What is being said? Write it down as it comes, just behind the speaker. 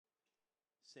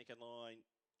Second line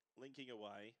linking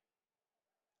away.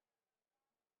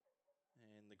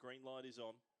 And the green light is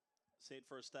on. Set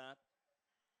for a start.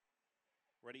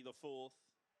 Ready the fourth.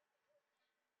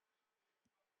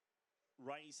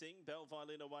 Racing, Bell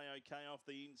Violin away okay off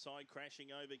the inside,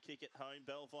 crashing over, kick it home.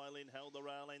 Bell Violin held the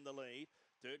rail and the lead.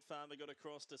 Dirt Farmer got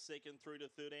across to second, through to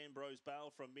third. Ambrose Bale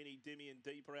from Mini Dimmy and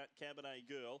deeper out Cabernet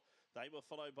Girl. They were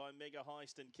followed by Mega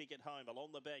Heist and Kick It Home.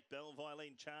 Along the back, Bell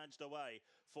Violin charged away.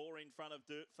 4 in front of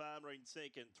Dirt Farmer in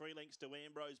second. 3 lengths to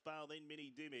Ambrose Bale, then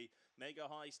Mini Dimmy. Mega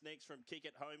Heist next from Kick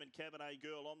It Home and Cabernet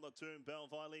Girl on the tomb. Bell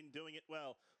Violin doing it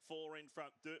well. 4 in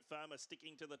front. Dirt Farmer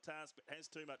sticking to the task but has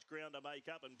too much ground to make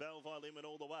up, and Bell Violin went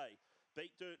all the way.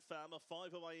 Beat Dirt Farmer.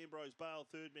 5 away Ambrose Bale,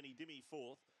 third. Mini Dimmy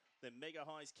fourth. Then Mega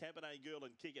Heist, Cabernet Girl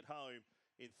and Kick It Home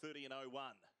in 30 and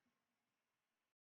 01.